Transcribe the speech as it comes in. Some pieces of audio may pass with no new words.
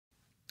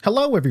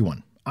Hello,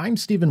 everyone. I'm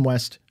Stephen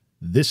West.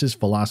 This is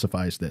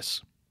Philosophize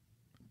This.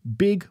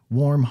 Big,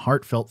 warm,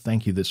 heartfelt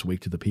thank you this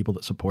week to the people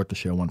that support the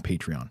show on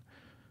Patreon.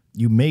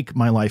 You make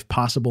my life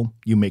possible.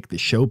 You make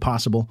this show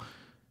possible.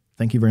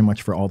 Thank you very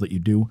much for all that you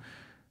do.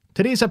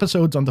 Today's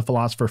episode's on the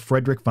philosopher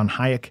Friedrich von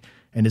Hayek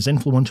and his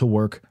influential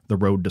work, The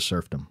Road to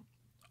Serfdom.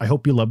 I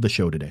hope you love the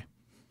show today.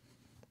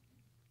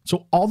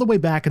 So all the way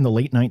back in the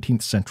late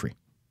 19th century,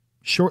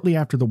 shortly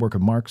after the work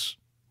of Marx,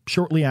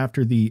 shortly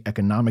after the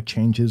economic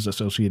changes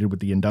associated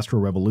with the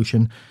Industrial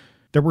Revolution,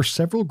 there were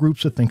several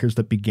groups of thinkers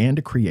that began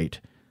to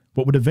create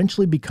what would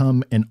eventually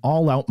become an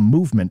all-out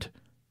movement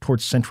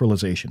towards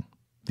centralization,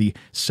 the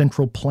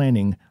central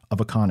planning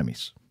of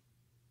economies.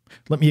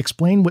 Let me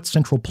explain what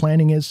central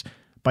planning is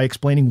by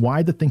explaining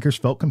why the thinkers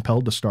felt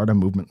compelled to start a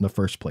movement in the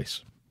first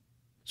place.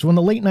 So in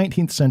the late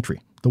 19th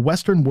century, the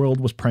Western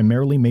world was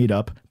primarily made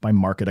up by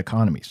market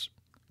economies.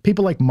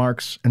 People like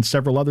Marx and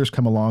several others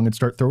come along and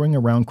start throwing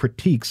around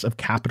critiques of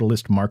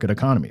capitalist market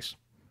economies.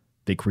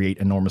 They create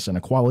enormous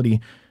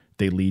inequality,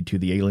 they lead to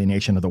the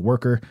alienation of the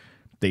worker,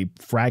 they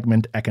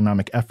fragment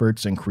economic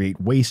efforts and create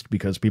waste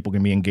because people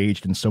can be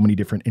engaged in so many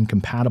different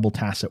incompatible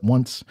tasks at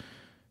once.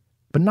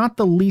 But not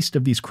the least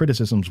of these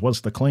criticisms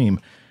was the claim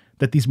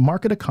that these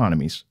market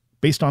economies,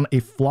 based on a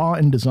flaw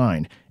in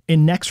design,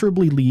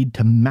 inexorably lead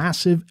to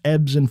massive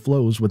ebbs and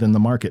flows within the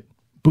market.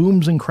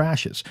 Booms and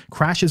crashes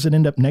that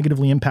end up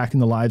negatively impacting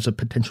the lives of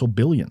potential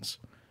billions.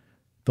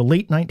 The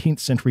late 19th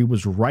century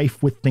was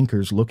rife with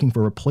thinkers looking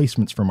for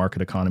replacements for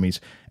market economies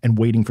and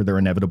waiting for their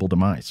inevitable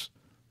demise.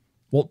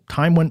 Well,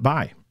 time went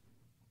by,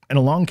 and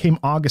along came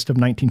August of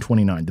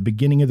 1929, the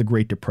beginning of the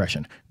Great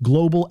Depression,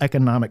 global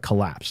economic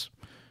collapse.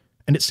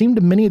 And it seemed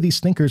to many of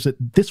these thinkers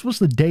that this was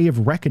the day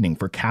of reckoning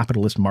for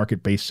capitalist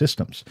market-based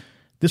systems.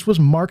 This was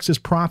Marx's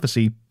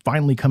prophecy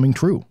finally coming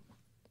true.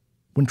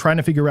 When trying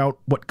to figure out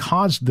what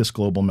caused this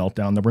global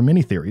meltdown, there were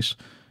many theories,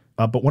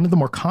 but one of the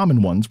more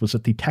common ones was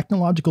that the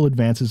technological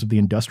advances of the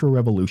Industrial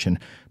Revolution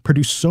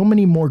produced so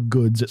many more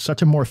goods at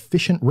such a more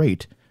efficient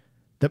rate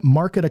that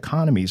market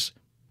economies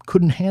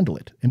couldn't handle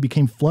it and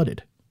became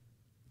flooded.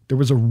 There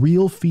was a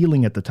real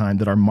feeling at the time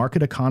that our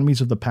market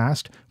economies of the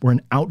past were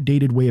an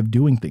outdated way of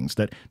doing things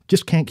that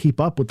just can't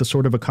keep up with the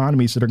sort of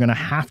economies that are going to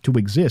have to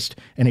exist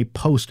in a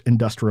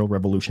post-Industrial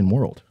Revolution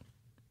world.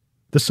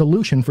 The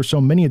solution for so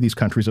many of these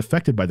countries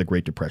affected by the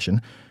Great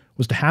Depression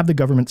was to have the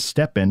government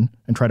step in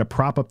and try to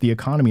prop up the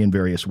economy in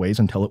various ways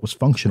until it was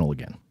functional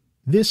again.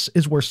 This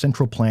is where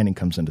central planning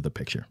comes into the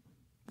picture.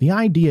 The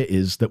idea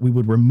is that we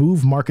would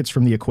remove markets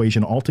from the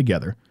equation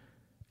altogether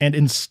and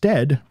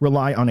instead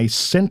rely on a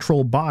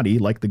central body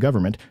like the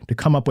government to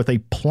come up with a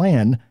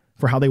plan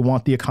for how they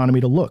want the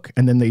economy to look,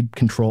 and then they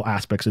control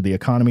aspects of the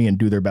economy and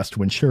do their best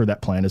to ensure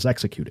that plan is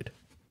executed.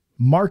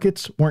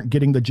 Markets weren't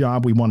getting the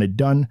job we wanted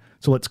done,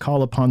 so let's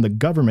call upon the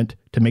government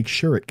to make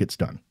sure it gets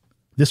done.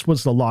 This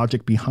was the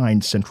logic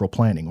behind central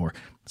planning, or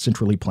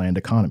centrally planned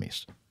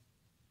economies.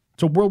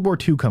 So World War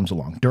II comes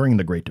along during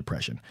the Great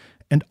Depression,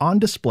 and on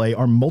display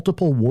are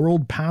multiple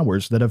world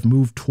powers that have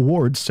moved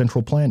towards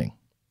central planning.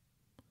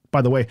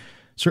 By the way,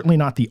 certainly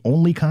not the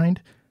only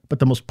kind, but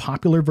the most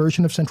popular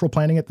version of central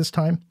planning at this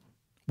time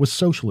was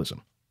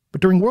socialism.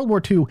 But during World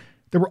War II,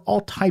 there were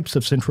all types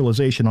of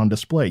centralization on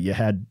display. You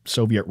had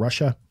Soviet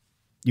Russia.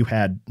 You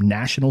had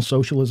National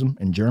Socialism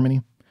in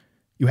Germany.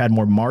 You had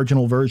more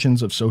marginal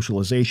versions of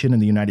socialization in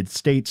the United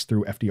States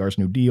through FDR's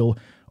New Deal,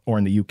 or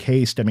in the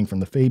UK stemming from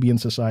the Fabian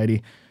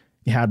Society.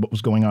 You had what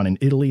was going on in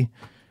Italy.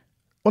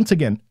 Once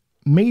again,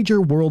 major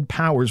world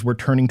powers were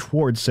turning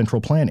towards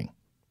central planning.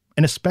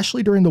 And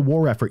especially during the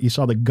war effort, you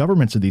saw the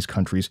governments of these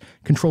countries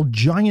control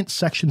giant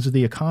sections of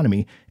the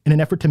economy in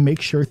an effort to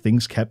make sure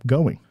things kept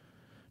going.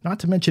 Not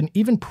to mention,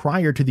 even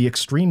prior to the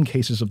extreme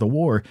cases of the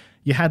war,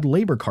 you had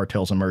labor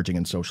cartels emerging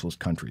in socialist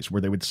countries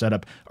where they would set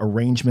up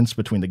arrangements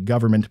between the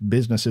government,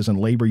 businesses, and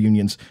labor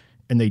unions,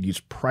 and they'd use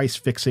price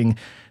fixing.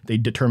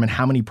 They'd determine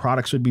how many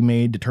products would be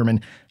made, determine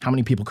how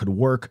many people could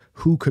work,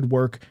 who could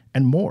work,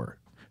 and more.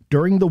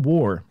 During the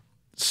war,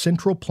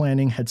 central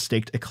planning had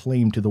staked a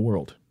claim to the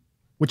world.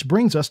 Which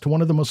brings us to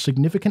one of the most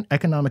significant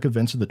economic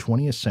events of the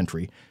 20th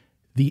century,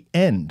 the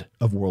end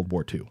of World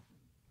War II.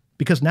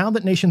 Because now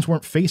that nations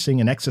weren't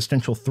facing an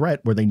existential threat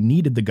where they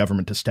needed the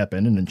government to step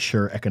in and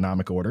ensure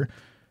economic order,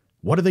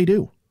 what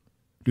do?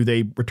 Do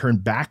they return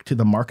back to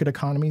the market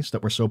economies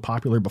that were so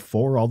popular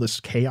before all this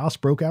chaos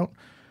broke out?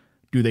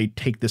 Do they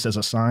take this as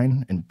a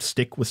sign and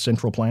stick with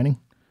central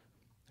planning?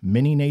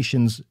 Many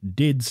nations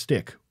did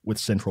stick with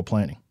central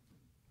planning.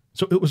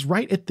 So it was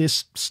right at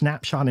this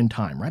snapshot in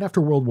time, right after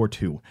World War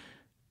II,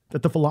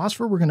 that the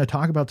philosopher we're going to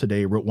talk about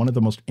today wrote one of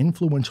the most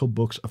influential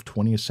books of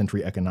 20th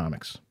century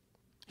economics.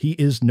 He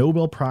is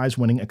Nobel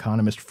Prize-winning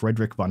economist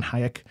Friedrich von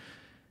Hayek.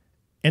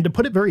 And to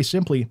put it very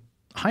simply,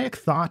 Hayek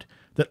thought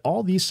that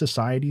all these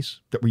societies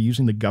that were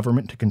using the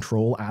government to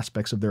control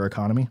aspects of their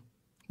economy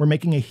were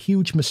making a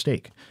huge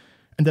mistake,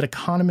 and that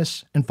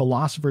economists and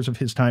philosophers of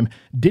his time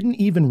didn't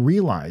even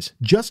realize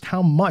just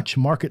how much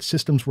market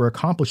systems were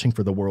accomplishing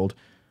for the world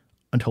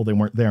until they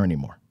weren't there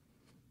anymore.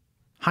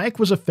 Hayek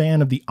was a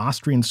fan of the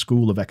Austrian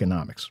school of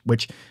economics,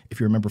 which, if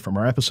you remember from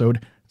our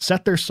episode,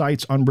 set their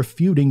sights on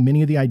refuting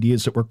many of the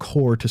ideas that were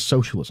core to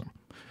socialism.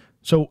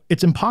 So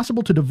it's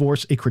impossible to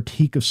divorce a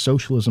critique of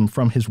socialism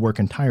from his work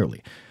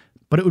entirely,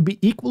 but it would be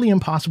equally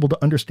impossible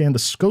to understand the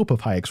scope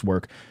of Hayek's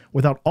work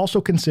without also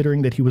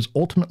considering that he was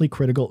ultimately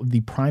critical of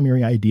the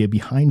primary idea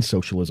behind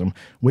socialism,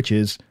 which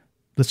is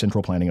the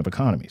central planning of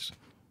economies.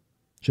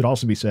 Should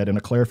also be said, in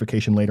a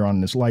clarification later on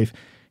in his life,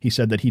 he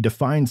said that he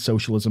defined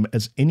socialism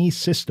as any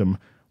system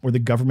where the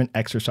government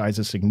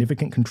exercises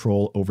significant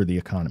control over the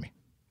economy.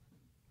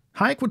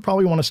 Hayek would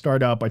probably want to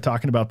start out by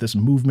talking about this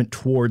movement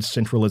towards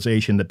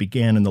centralization that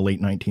began in the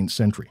late 19th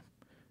century.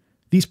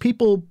 These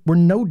people were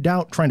no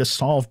doubt trying to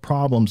solve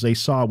problems they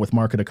saw with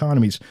market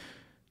economies,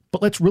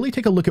 but let's really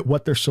take a look at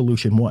what their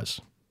solution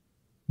was.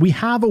 We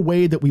have a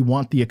way that we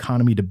want the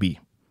economy to be.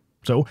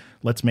 So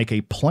let's make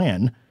a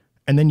plan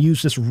and then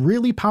use this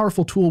really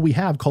powerful tool we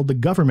have called the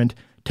government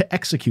to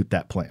execute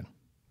that plan,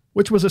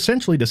 which was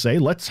essentially to say,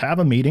 let's have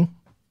a meeting,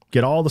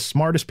 get all the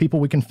smartest people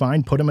we can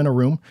find, put them in a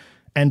room,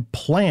 and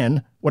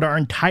plan what our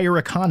entire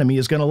economy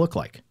is going to look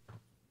like.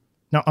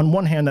 Now, on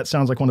one hand, that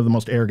sounds like one of the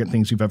most arrogant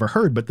things you've ever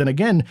heard, but then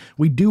again,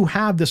 we do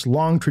have this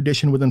long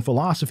tradition within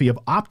philosophy of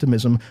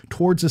optimism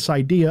towards this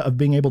idea of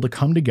being able to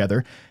come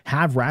together,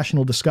 have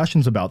rational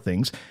discussions about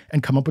things,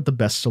 and come up with the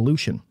best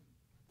solution.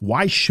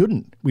 Why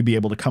shouldn't we be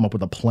able to come up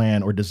with a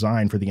plan or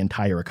design for the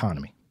entire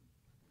economy?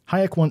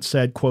 Hayek once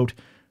said, quote,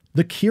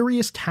 "The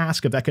curious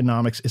task of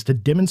economics is to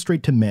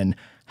demonstrate to men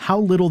how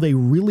little they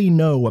really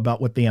know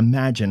about what they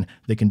imagine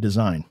they can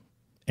design,"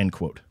 end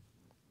quote.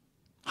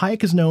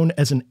 Hayek is known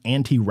as an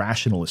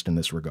anti-rationalist in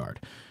this regard.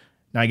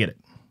 Now, I get it.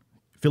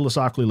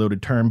 Philosophically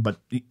loaded term,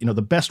 but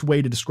the best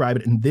way to describe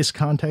it in this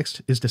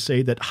context is to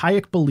say that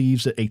Hayek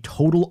believes that a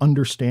total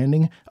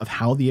understanding of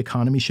how the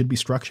economy should be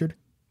structured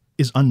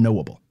is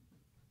unknowable.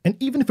 And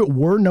even if it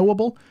were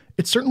knowable,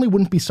 it certainly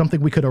wouldn't be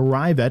something we could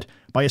arrive at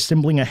by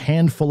assembling a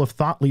handful of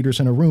thought leaders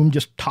in a room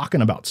just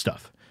talking about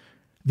stuff.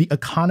 The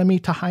economy,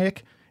 to Hayek,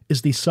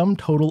 is the sum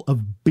total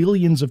of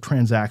billions of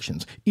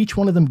transactions, each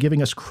one of them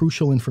giving us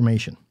crucial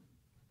information.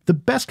 The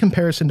best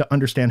comparison to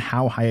understand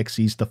how Hayek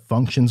sees the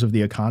functions of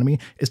the economy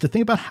is to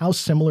think about how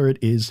similar it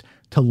is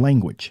to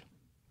language.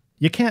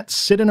 You can't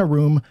sit in a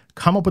room,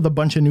 come up with a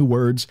bunch of new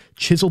words,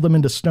 chisel them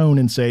into stone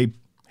and say,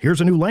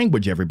 here's a new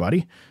language,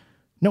 everybody.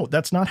 No,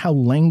 that's not how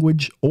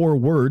language or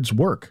words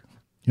work.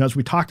 As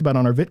we talked about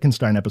on our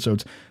Wittgenstein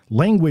episodes,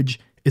 language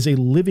is a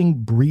living,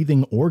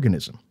 breathing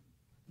organism.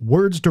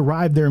 Words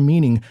derive their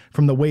meaning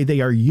from the way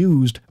they are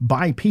used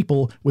by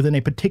people within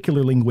a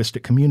particular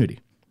linguistic community.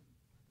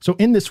 So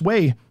in this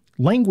way,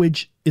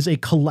 language is a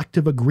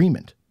collective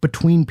agreement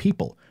between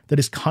people that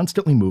is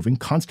constantly moving,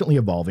 constantly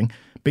evolving,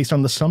 based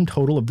on the sum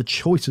total of the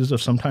choices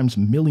of sometimes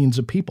millions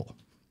of people.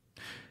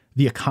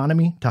 The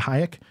economy, to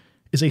Hayek,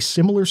 is a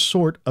similar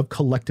sort of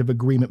collective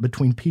agreement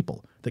between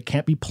people that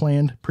can't be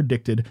planned,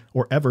 predicted,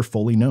 or ever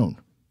fully known.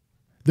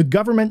 The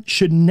government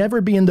should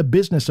never be in the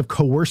business of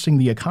coercing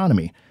the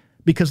economy,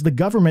 because the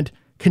government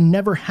can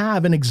never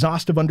have an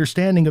exhaustive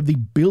understanding of the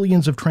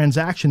billions of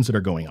transactions that are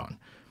going on.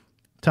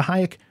 To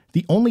Hayek,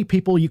 the only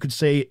people you could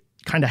say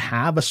kind of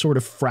have a sort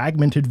of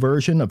fragmented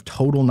version of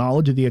total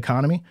knowledge of the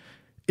economy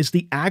is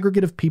the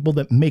aggregate of people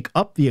that make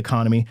up the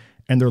economy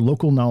and their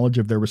local knowledge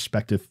of their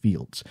respective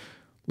fields.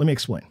 Let me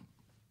explain.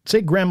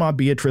 Say Grandma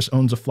Beatrice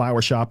owns a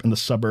flower shop in the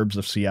suburbs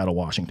of Seattle,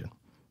 Washington.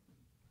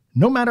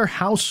 No matter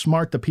how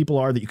smart the people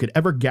are that you could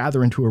ever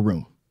gather into a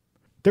room,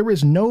 there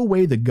is no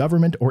way the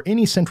government or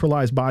any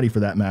centralized body for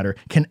that matter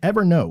can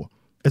ever know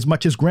as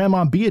much as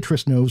Grandma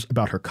Beatrice knows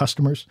about her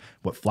customers,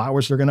 what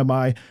flowers they're going to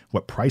buy,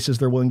 what prices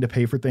they're willing to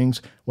pay for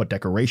things, what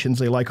decorations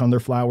they like on their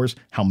flowers,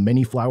 how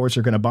many flowers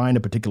they're going to buy in a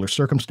particular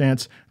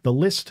circumstance. The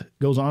list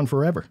goes on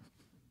forever.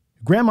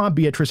 Grandma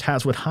Beatrice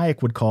has what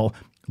Hayek would call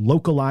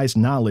localized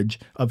knowledge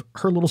of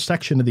her little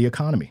section of the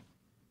economy.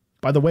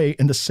 By the way,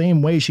 in the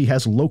same way she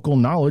has local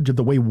knowledge of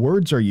the way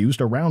words are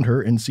used around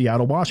her in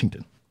Seattle,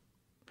 Washington.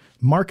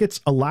 Markets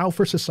allow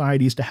for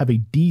societies to have a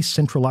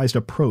decentralized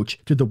approach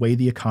to the way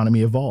the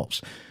economy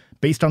evolves,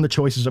 based on the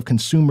choices of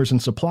consumers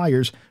and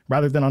suppliers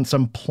rather than on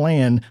some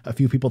plan a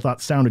few people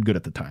thought sounded good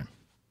at the time.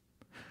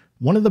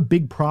 One of the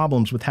big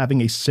problems with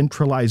having a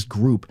centralized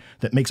group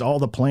that makes all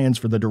the plans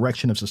for the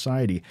direction of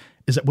society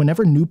is that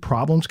whenever new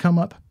problems come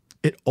up,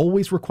 it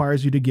always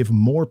requires you to give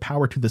more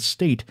power to the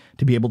state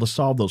to be able to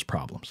solve those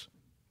problems.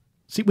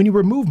 See, when you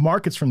remove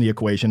markets from the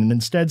equation and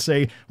instead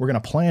say, we're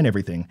going to plan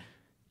everything,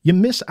 you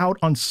miss out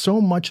on so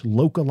much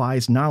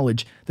localized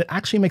knowledge that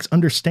actually makes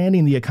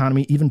understanding the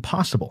economy even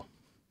possible.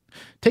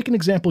 Take an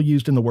example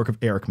used in the work of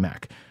Eric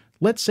Mack.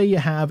 Let's say you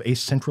have a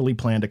centrally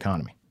planned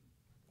economy.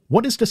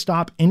 What is to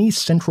stop any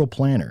central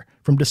planner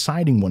from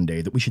deciding one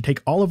day that we should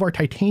take all of our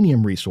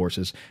titanium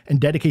resources and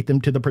dedicate them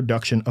to the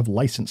production of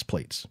license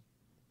plates?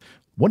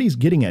 What he's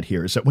getting at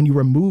here is that when you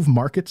remove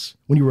markets,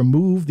 when you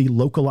remove the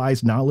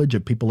localized knowledge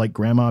of people like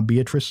Grandma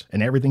Beatrice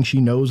and everything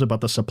she knows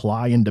about the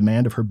supply and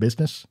demand of her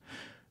business,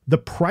 The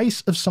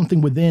price of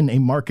something within a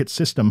market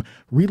system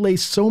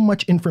relays so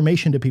much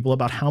information to people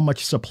about how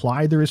much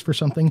supply there is for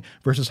something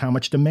versus how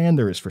much demand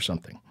there is for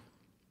something.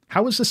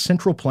 How is a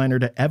central planner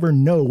to ever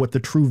know what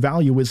the true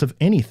value is of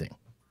anything?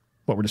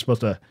 What, we're just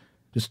supposed to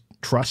just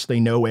trust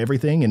they know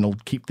everything and they'll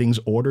keep things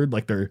ordered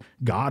like they're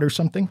God or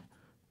something?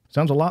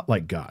 Sounds a lot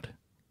like God.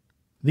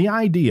 The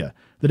idea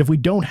that if we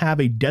don't have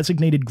a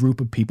designated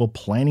group of people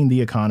planning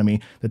the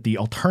economy, that the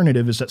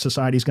alternative is that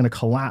society is going to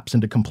collapse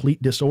into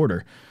complete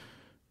disorder.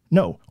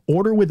 No,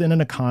 order within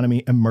an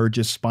economy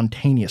emerges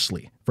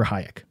spontaneously for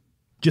Hayek,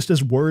 just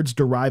as words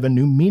derive a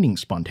new meaning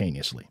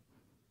spontaneously.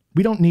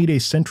 We don't need a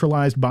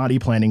centralized body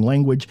planning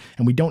language,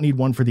 and we don't need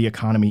one for the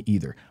economy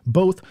either.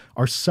 Both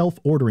are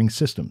self-ordering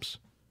systems.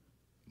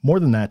 More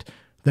than that,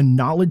 the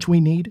knowledge we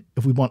need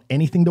if we want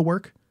anything to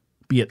work,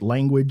 be it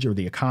language or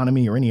the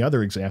economy or any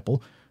other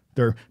example,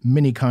 there are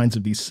many kinds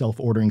of these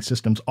self-ordering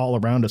systems all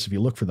around us if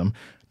you look for them,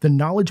 the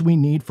knowledge we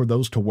need for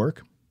those to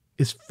work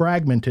is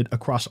fragmented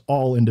across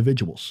all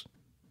individuals.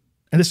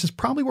 And this is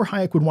probably where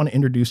Hayek would want to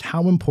introduce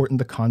how important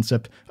the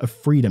concept of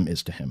freedom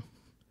is to him.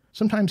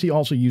 Sometimes he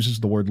also uses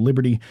the word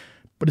liberty,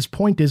 but his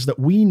point is that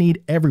we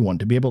need everyone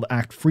to be able to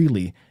act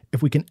freely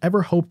if we can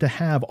ever hope to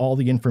have all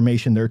the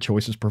information their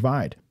choices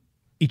provide.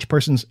 Each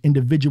person's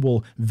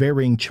individual,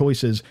 varying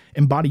choices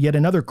embody yet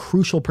another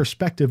crucial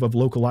perspective of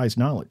localized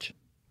knowledge.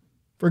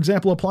 For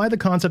example, apply the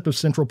concept of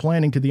central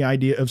planning to the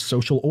idea of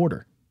social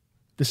order.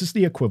 This is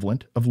the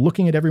equivalent of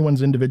looking at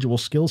everyone's individual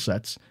skill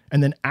sets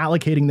and then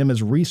allocating them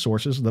as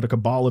resources that a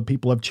cabal of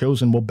people have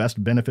chosen will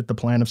best benefit the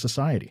plan of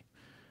society.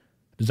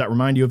 Does that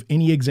remind you of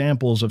any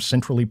examples of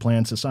centrally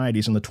planned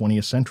societies in the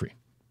 20th century?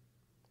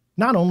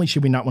 Not only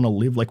should we not want to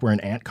live like we're an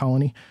ant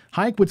colony,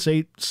 Hayek would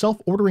say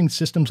self-ordering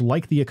systems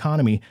like the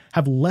economy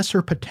have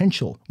lesser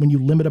potential when you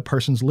limit a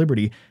person's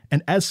liberty,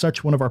 and as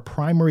such, one of our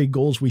primary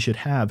goals we should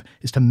have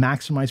is to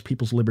maximize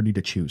people's liberty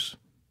to choose.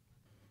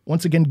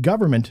 Once again,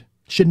 government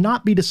should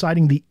not be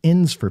deciding the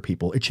ends for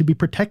people. It should be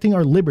protecting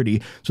our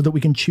liberty so that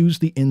we can choose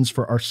the ends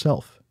for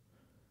ourselves.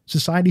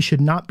 Society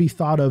should not be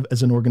thought of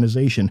as an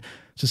organization.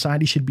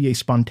 Society should be a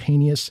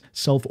spontaneous,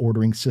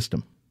 self-ordering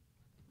system.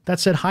 That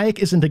said, Hayek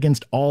isn't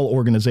against all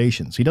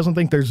organizations. He doesn't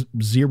think there's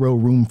zero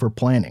room for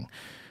planning,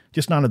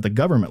 just not at the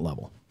government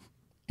level.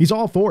 He's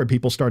all for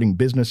people starting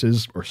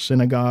businesses or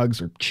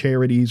synagogues or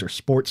charities or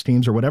sports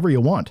teams or whatever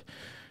you want.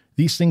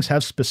 These things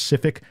have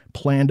specific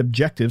planned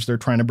objectives they're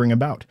trying to bring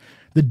about.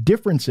 The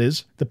difference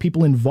is the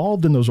people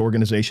involved in those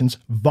organizations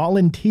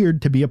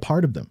volunteered to be a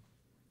part of them.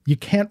 You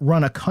can't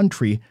run a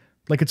country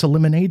like it's a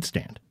lemonade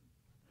stand.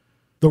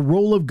 The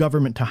role of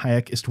government to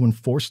Hayek is to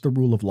enforce the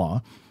rule of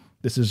law.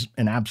 This is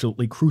an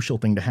absolutely crucial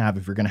thing to have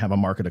if you're going to have a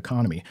market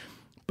economy.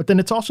 But then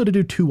it's also to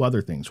do two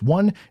other things.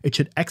 One, it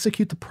should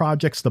execute the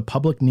projects the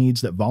public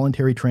needs that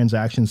voluntary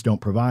transactions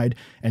don't provide.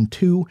 And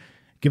two,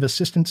 give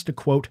assistance to,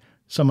 quote,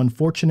 some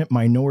unfortunate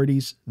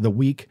minorities, the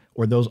weak,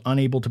 or those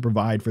unable to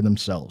provide for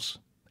themselves,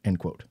 end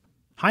quote.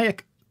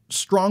 Hayek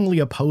strongly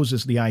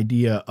opposes the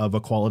idea of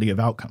equality of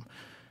outcome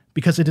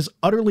because it is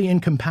utterly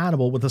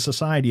incompatible with a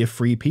society of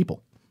free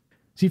people.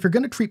 See, if you're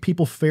going to treat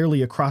people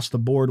fairly across the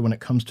board when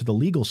it comes to the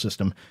legal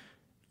system,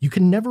 you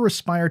can never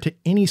aspire to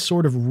any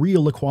sort of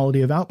real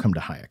equality of outcome to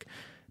Hayek.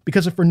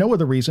 Because if for no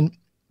other reason,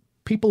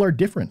 people are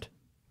different.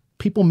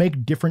 People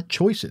make different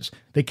choices.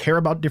 They care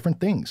about different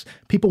things.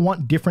 People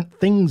want different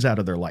things out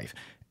of their life.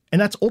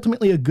 And that's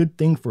ultimately a good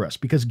thing for us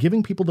because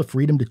giving people the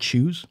freedom to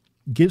choose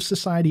gives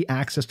society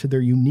access to their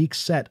unique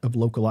set of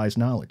localized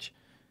knowledge.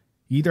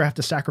 You either have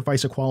to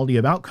sacrifice equality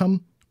of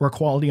outcome or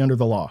equality under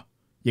the law.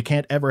 You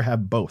can't ever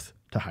have both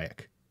to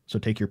Hayek. So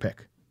take your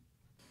pick.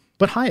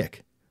 But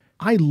Hayek,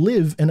 I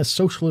live in a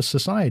socialist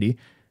society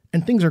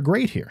and things are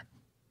great here.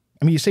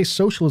 I mean, you say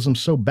socialism's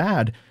so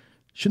bad,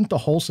 shouldn't the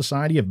whole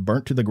society have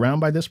burnt to the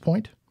ground by this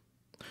point?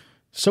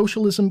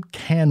 Socialism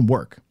can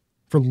work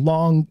for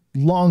long,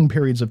 long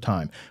periods of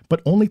time,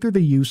 but only through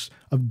the use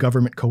of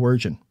government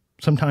coercion,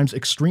 sometimes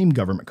extreme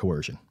government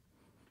coercion.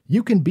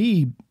 You can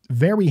be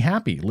very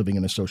happy living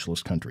in a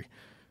socialist country,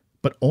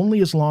 but only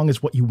as long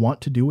as what you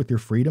want to do with your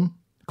freedom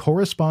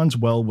corresponds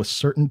well with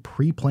certain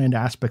pre-planned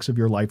aspects of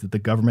your life that the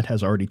government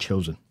has already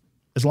chosen.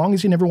 As long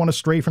as you never want to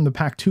stray from the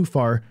pack too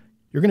far,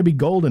 you're going to be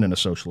golden in a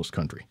socialist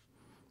country.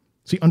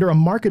 See, under a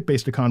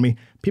market-based economy,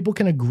 people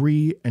can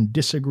agree and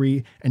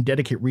disagree and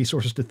dedicate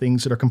resources to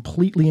things that are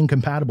completely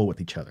incompatible with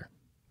each other.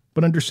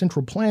 But under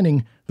central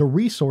planning, the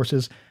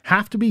resources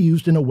have to be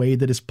used in a way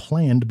that is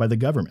planned by the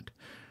government.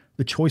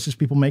 The choices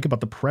people make about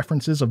the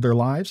preferences of their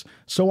lives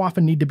so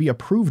often need to be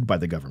approved by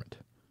the government.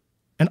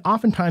 And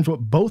oftentimes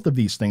what both of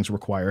these things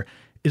require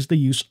is the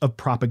use of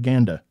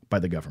propaganda by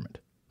the government.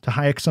 To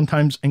Hayek,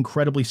 sometimes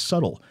incredibly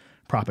subtle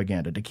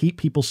propaganda to keep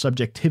people's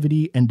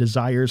subjectivity and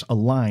desires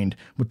aligned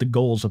with the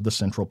goals of the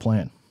central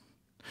plan.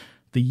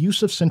 The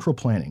use of central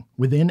planning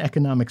within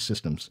economic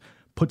systems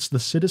puts the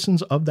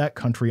citizens of that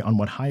country on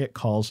what Hayek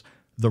calls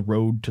the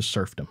road to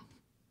serfdom,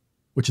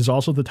 which is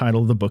also the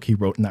title of the book he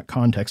wrote in that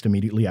context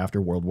immediately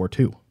after World War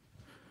II.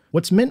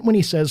 What's meant when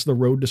he says the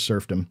road to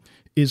serfdom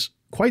is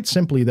quite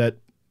simply that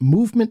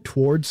movement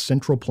towards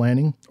central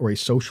planning or a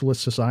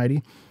socialist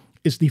society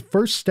is the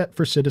first step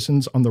for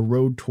citizens on the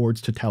road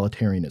towards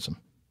totalitarianism.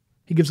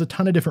 He gives a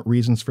ton of different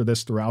reasons for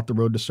this throughout The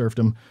Road to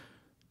Serfdom.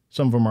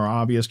 Some of them are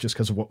obvious just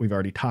because of what we've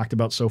already talked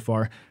about so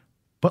far,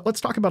 but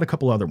let's talk about a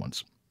couple other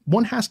ones.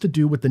 One has to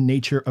do with the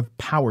nature of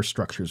power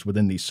structures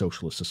within these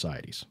socialist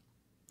societies.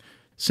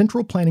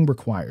 Central planning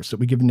requires that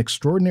we give an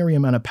extraordinary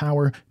amount of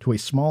power to a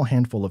small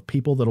handful of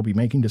people that will be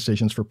making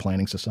decisions for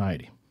planning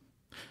society.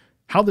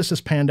 How this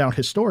has panned out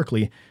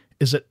historically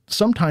is that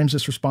sometimes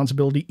this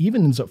responsibility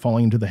even ends up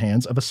falling into the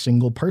hands of a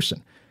single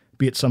person,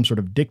 be it some sort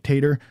of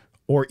dictator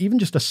or even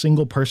just a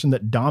single person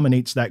that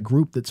dominates that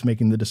group that's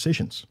making the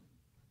decisions.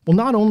 Well,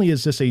 not only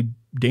is this a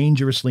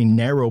dangerously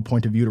narrow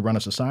point of view to run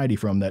a society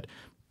from that,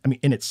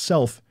 in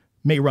itself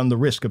may run the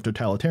risk of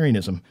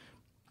totalitarianism,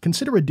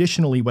 consider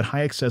additionally what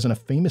Hayek says in a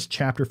famous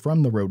chapter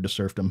from The Road to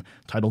Serfdom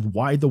titled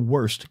Why the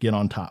Worst Get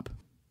on Top.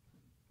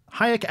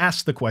 Hayek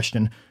asks the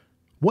question,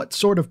 what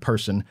sort of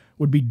person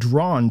would be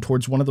drawn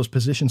towards one of those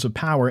positions of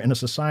power in a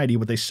society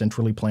with a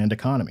centrally planned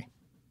economy?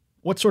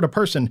 What sort of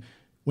person,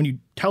 when you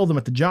tell them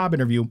at the job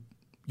interview,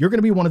 you're going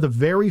to be one of the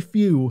very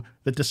few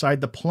that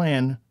decide the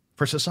plan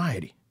for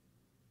society?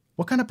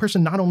 What kind of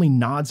person not only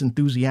nods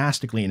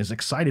enthusiastically and is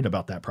excited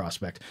about that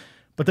prospect,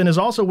 but then is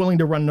also willing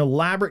to run an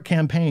elaborate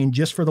campaign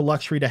just for the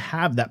luxury to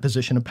have that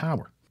position of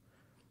power?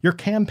 You're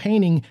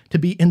campaigning to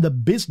be in the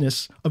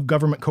business of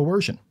government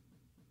coercion.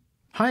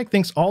 Hayek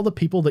thinks all the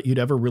people that you'd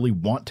ever really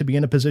want to be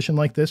in a position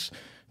like this,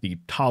 the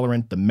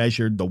tolerant, the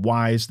measured, the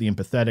wise, the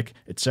empathetic,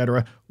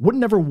 etc.,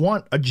 wouldn't ever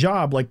want a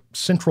job like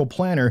central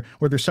planner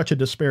where there's such a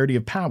disparity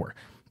of power.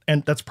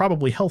 And that's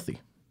probably healthy.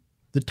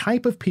 The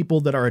type of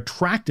people that are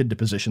attracted to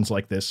positions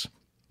like this,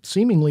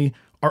 seemingly,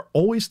 are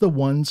always the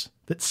ones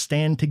that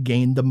stand to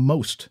gain the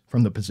most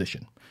from the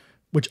position,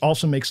 which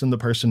also makes them the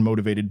person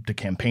motivated to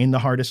campaign the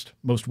hardest,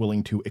 most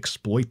willing to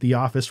exploit the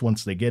office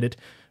once they get it,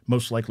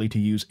 most likely to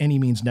use any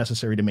means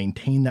necessary to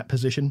maintain that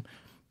position,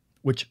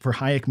 which for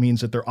Hayek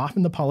means that they're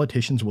often the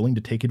politicians willing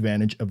to take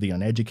advantage of the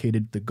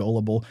uneducated, the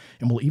gullible,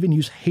 and will even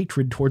use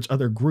hatred towards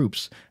other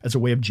groups as a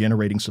way of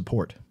generating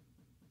support.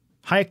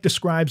 Hayek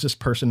describes this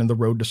person in The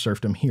Road to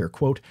Serfdom here,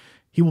 quote,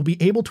 "He will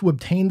be able to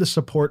obtain the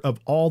support of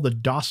all the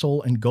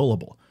docile and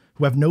gullible,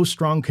 who have no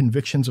strong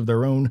convictions of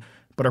their own,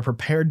 but are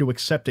prepared to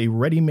accept a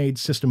ready-made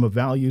system of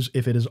values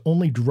if it is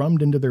only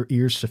drummed into their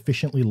ears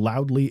sufficiently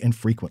loudly and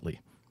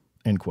frequently."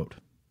 End quote.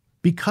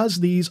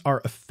 Because these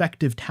are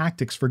effective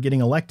tactics for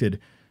getting elected,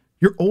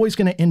 you're always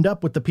going to end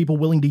up with the people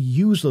willing to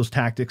use those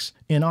tactics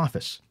in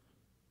office.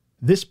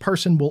 This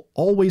person will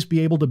always be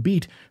able to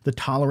beat the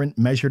tolerant,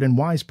 measured, and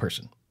wise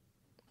person.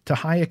 To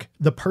Hayek,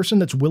 the person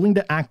that's willing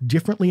to act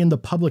differently in the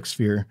public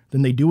sphere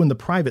than they do in the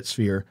private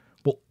sphere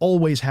will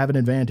always have an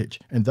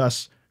advantage, and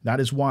thus, that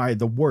is why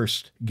the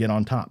worst get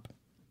on top.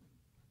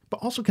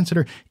 But also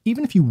consider,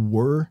 even if you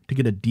were to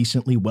get a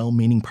decently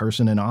well-meaning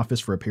person in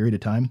office for a period of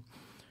time,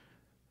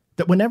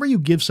 that whenever you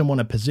give someone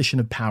a position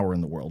of power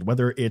in the world,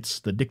 whether it's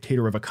the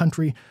dictator of a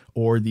country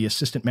or the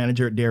assistant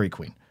manager at Dairy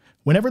Queen,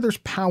 whenever there's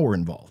power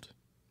involved,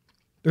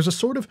 there's a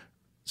sort of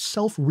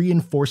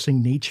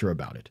self-reinforcing nature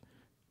about it.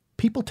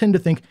 People tend to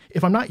think,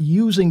 if I'm not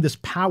using this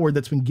power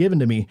that's been given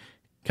to me,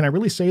 can I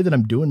really say that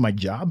I'm doing my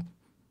job?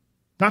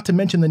 Not to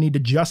mention the need to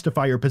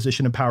justify your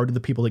position of power to the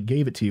people that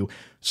gave it to you,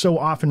 so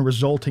often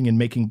resulting in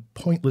making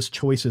pointless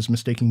choices,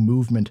 mistaking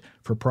movement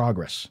for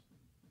progress.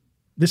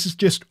 This is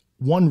just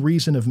one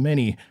reason of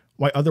many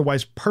why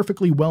otherwise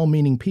perfectly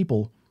well-meaning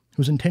people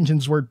whose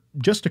intentions were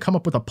just to come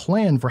up with a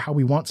plan for how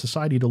we want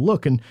society to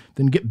look and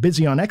then get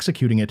busy on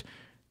executing it,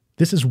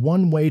 this is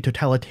one way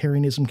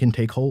totalitarianism can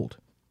take hold.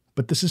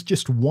 But this is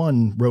just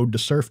one road to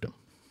serfdom.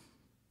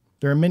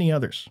 There are many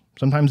others.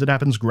 Sometimes it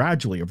happens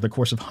gradually over the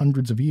course of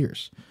hundreds of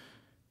years.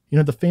 You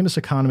know, the famous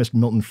economist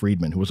Milton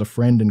Friedman, who was a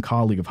friend and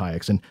colleague of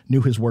Hayek's and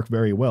knew his work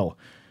very well,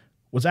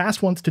 was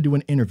asked once to do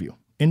an interview,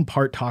 in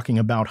part talking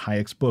about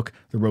Hayek's book,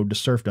 The Road to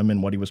Serfdom,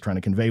 and what he was trying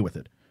to convey with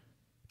it.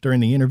 During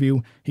the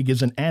interview, he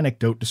gives an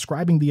anecdote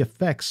describing the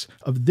effects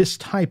of this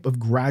type of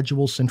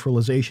gradual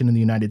centralization in the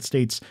United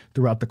States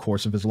throughout the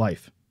course of his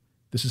life.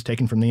 This is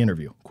taken from the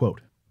interview.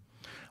 Quote,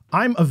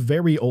 "I'm a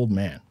very old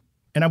man,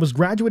 and I was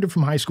graduated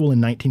from high school in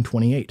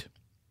 1928.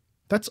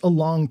 That's a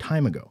long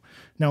time ago.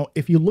 Now,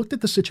 if you looked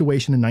at the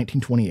situation in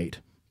 1928,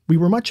 we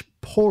were much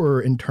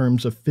poorer in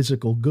terms of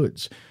physical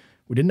goods.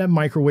 We didn't have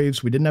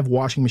microwaves, we didn't have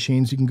washing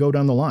machines, you can go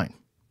down the line.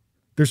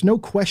 There's no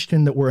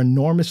question that we're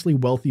enormously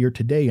wealthier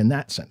today in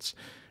that sense,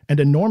 and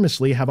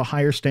enormously have a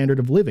higher standard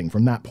of living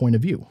from that point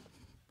of view.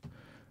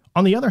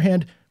 On the other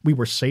hand, we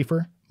were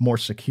safer, more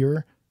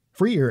secure,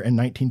 freer in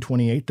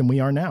 1928 than we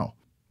are now.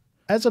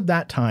 As of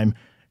that time,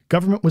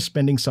 government was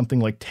spending something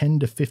like 10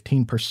 to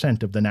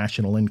 15% of the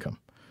national income.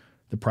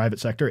 The private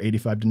sector,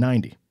 85 to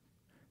 90.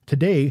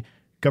 Today,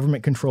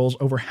 government controls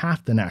over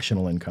half the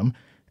national income,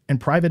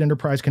 and private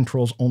enterprise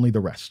controls only the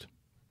rest.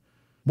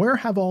 Where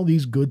have all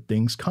these good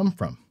things come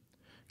from?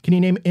 Can you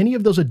name any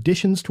of those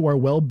additions to our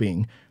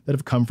well-being that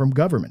have come from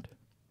government?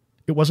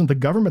 It wasn't the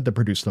government that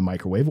produced the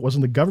microwave. It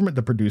wasn't the government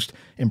that produced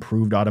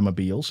improved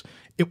automobiles.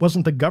 It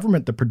wasn't the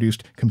government that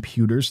produced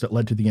computers that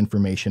led to the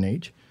information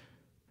age.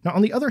 Now,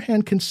 on the other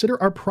hand,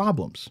 consider our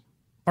problems.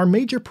 Our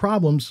major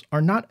problems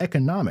are not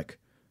economic.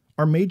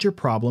 Our major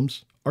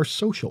problems are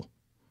social.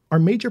 Our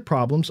major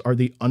problems are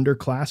the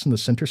underclass in the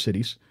center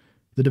cities,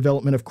 the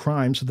development of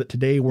crime so that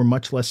today we're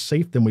much less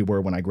safe than we were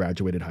when I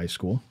graduated high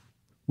school.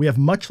 We have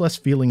much less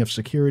feeling of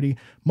security,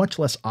 much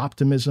less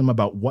optimism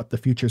about what the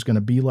future is going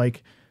to be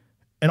like.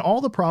 And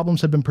all the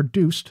problems have been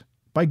produced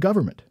by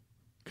government.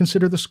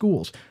 Consider the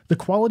schools. The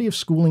quality of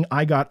schooling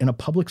I got in a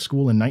public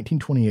school in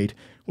 1928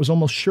 was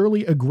almost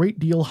surely a great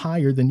deal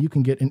higher than you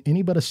can get in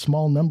any but a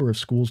small number of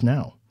schools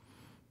now.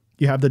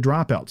 You have the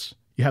dropouts.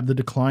 You have the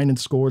decline in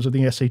scores of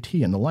the SAT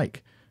and the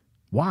like.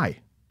 Why?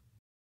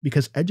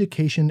 Because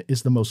education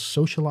is the most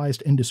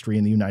socialized industry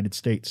in the United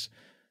States.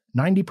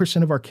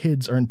 90% of our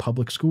kids are in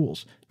public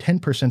schools,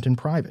 10% in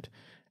private.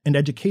 And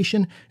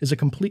education is a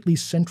completely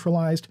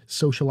centralized,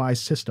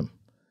 socialized system.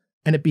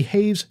 And it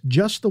behaves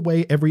just the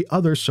way every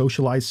other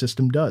socialized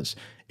system does.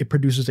 It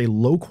produces a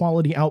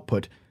low-quality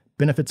output,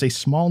 benefits a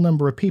small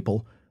number of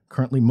people,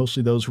 currently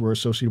mostly those who are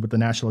associated with the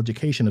National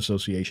Education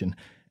Association,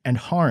 and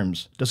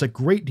does a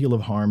great deal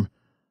of harm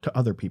to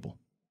other people.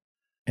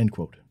 End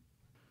quote.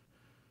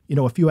 You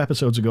know, a few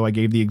episodes ago, I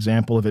gave the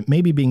example of it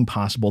maybe being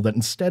possible that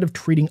instead of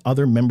treating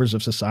other members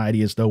of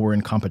society as though we're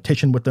in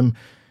competition with them,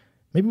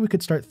 maybe we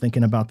could start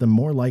thinking about them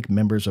more like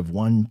members of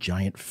one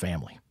giant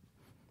family.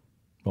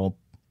 Well,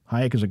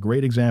 Hayek is a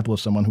great example of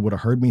someone who would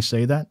have heard me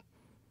say that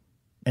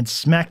and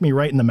smacked me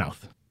right in the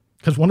mouth.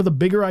 Because one of the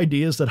bigger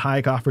ideas that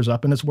Hayek offers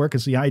up in his work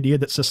is the idea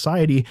that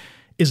society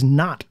is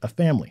not a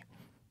family,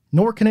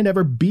 nor can it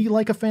ever be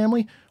like a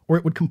family, or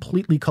it would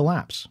completely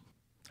collapse.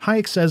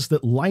 Hayek says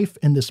that life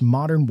in this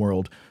modern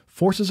world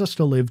forces us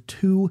to live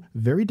two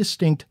very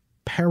distinct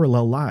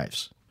parallel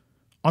lives.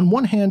 On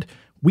one hand,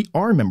 we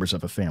are members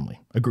of a family,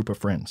 a group of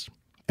friends.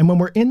 And when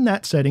we're in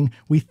that setting,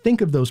 we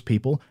think of those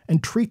people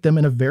and treat them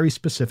in a very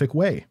specific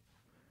way.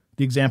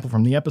 The example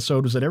from the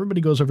episode was that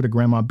everybody goes over to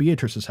Grandma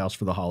Beatrice's house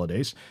for the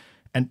holidays,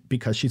 and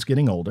because she's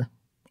getting older,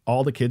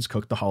 all the kids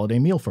cook the holiday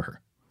meal for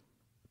her.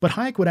 But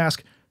Hayek would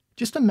ask,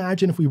 just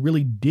imagine if we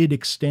really did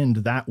extend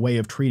that way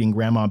of treating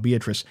Grandma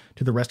Beatrice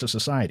to the rest of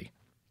society.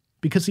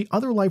 Because the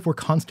other life we're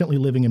constantly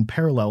living in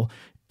parallel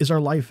is our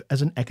life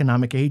as an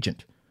economic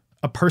agent,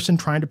 a person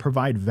trying to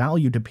provide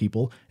value to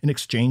people in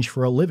exchange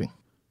for a living.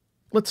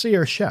 Let's say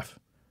you're a chef.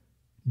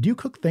 Do you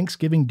cook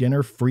Thanksgiving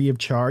dinner free of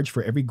charge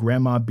for every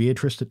Grandma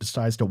Beatrice that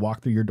decides to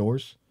walk through your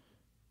doors?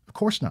 Of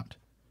course not.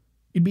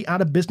 You'd be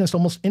out of business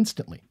almost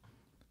instantly.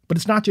 But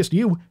it's not just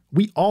you.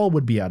 We all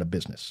would be out of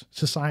business.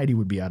 Society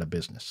would be out of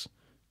business.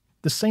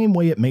 The same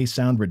way it may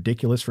sound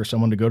ridiculous for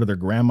someone to go to their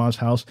grandma's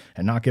house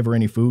and not give her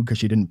any food because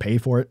she didn't pay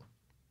for it,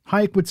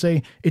 Hayek would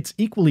say it's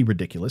equally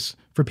ridiculous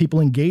for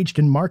people engaged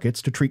in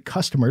markets to treat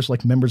customers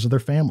like members of their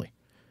family.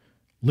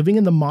 Living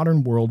in the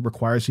modern world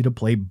requires you to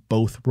play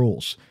both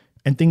roles,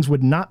 and things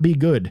would not be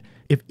good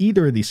if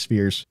either of these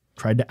spheres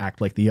tried to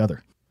act like the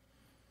other.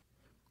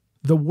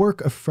 The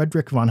work of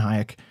Friedrich von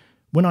Hayek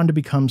went on to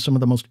become some of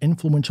the most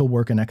influential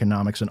work in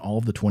economics in all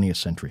of the 20th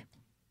century.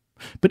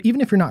 But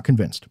even if you're not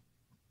convinced,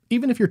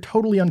 even if you're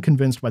totally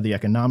unconvinced by the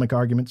economic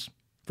arguments,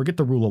 forget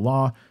the rule of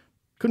law,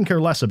 couldn't care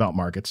less about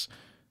markets,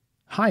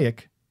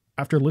 Hayek,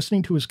 after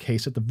listening to his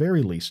case at the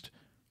very least,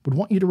 would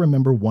want you to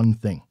remember one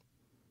thing.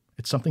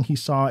 It's something he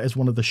saw as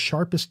one of the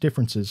sharpest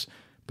differences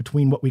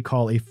between what we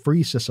call a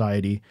free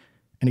society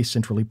and a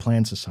centrally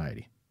planned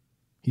society.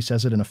 He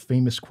says it in a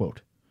famous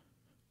quote,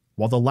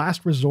 "While the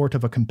last resort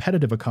of a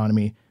competitive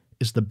economy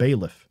is the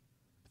bailiff,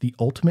 the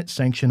ultimate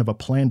sanction of a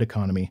planned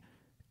economy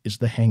is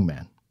the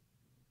hangman."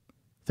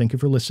 Thank you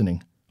for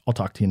listening. I'll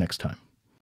talk to you next time.